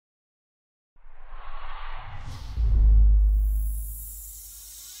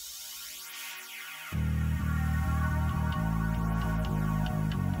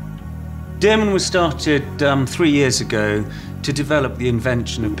Dearman was started 3 years ago to develop the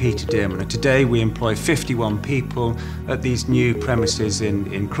invention of Peter Dearman, and today we employ 51 people at these new premises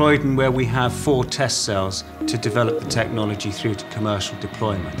in Croydon, where we have 4 test cells to develop the technology through to commercial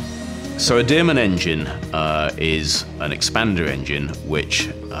deployment. So a Dearman engine is an expander engine which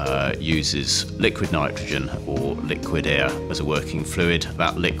uses liquid nitrogen or liquid air as a working fluid.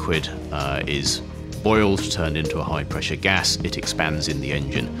 That liquid is boiled, turned into a high pressure gas, it expands in the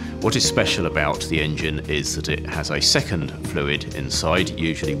engine. What is special about the engine is that it has a second fluid inside,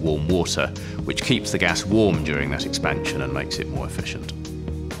 usually warm water, which keeps the gas warm during that expansion and makes it more efficient.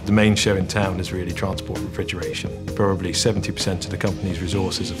 The main show in town is really transport refrigeration. Probably 70% of the company's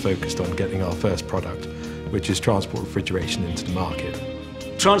resources are focused on getting our first product, which is transport refrigeration, into the market.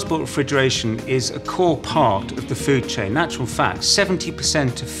 Transport refrigeration is a core part of the food chain. In actual fact,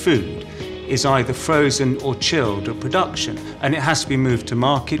 70% of food is either frozen or chilled at production, and it has to be moved to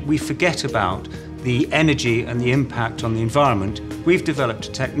market. We forget about the energy and the impact on the environment. We've developed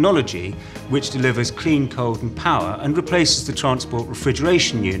a technology which delivers clean, cold and power and replaces the transport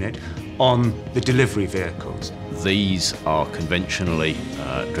refrigeration unit on the delivery vehicles. These are conventionally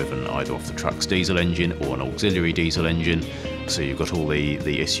driven either off the truck's diesel engine or an auxiliary diesel engine, so you've got all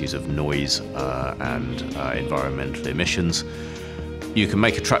the issues of noise and environmental emissions. You can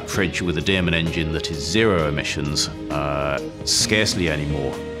make a truck fridge with a Dearman engine that is zero emissions, scarcely any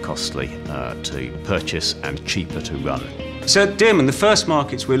more costly to purchase and cheaper to run. So at Dearman, the first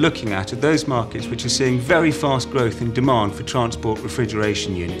markets we're looking at are those markets which are seeing very fast growth in demand for transport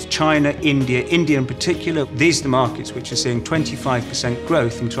refrigeration units. China, India in particular, these are the markets which are seeing 25%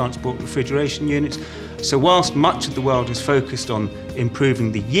 growth in transport refrigeration units. So whilst much of the world is focused on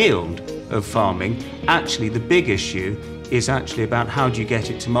improving the yield of farming, actually the big issue is actually about how do you get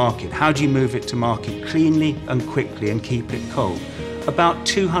it to market? How do you move it to market cleanly and quickly and keep it cold? About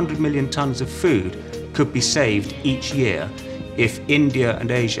 200 million tonnes of food could be saved each year if India and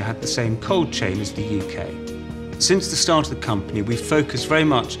Asia had the same cold chain as the UK. Since the start of the company, we've focused very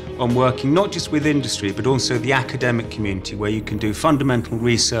much on working not just with industry, but also the academic community, where you can do fundamental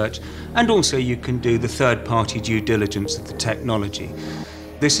research and also you can do the third-party due diligence of the technology.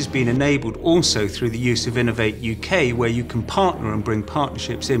 This has been enabled also through the use of Innovate UK, where you can partner and bring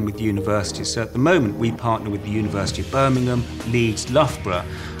partnerships in with universities. So at the moment we partner with the University of Birmingham, Leeds, Loughborough,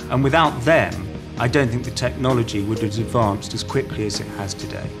 and without them I don't think the technology would have advanced as quickly as it has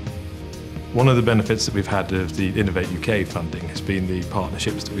today. One of the benefits that we've had of the Innovate UK funding has been the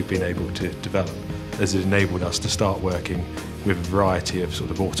partnerships that we've been able to develop, as it enabled us to start working with a variety of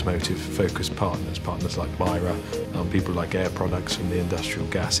sort of automotive-focused partners like Myra, people like Air Products from the industrial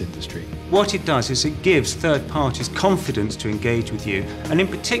gas industry. What it does is it gives third parties confidence to engage with you, and in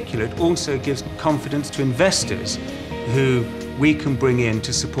particular it also gives confidence to investors who we can bring in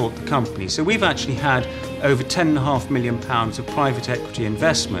to support the company. So we've actually had over £10.5 million of private equity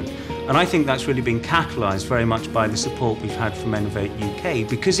investment, and I think that's really been catalysed very much by the support we've had from Innovate UK,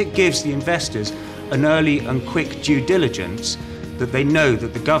 because it gives the investors an early and quick due diligence that they know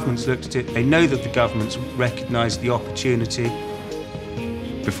that the government's looked at it, they know that the government's recognised the opportunity.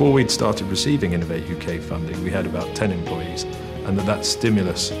 Before we'd started receiving Innovate UK funding, we had about 10 employees, and that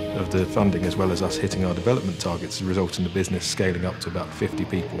stimulus of the funding, as well as us hitting our development targets, has resulted in the business scaling up to about 50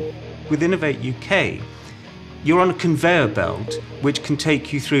 people. With Innovate UK, you're on a conveyor belt which can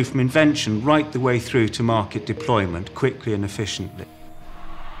take you through from invention right the way through to market deployment quickly and efficiently.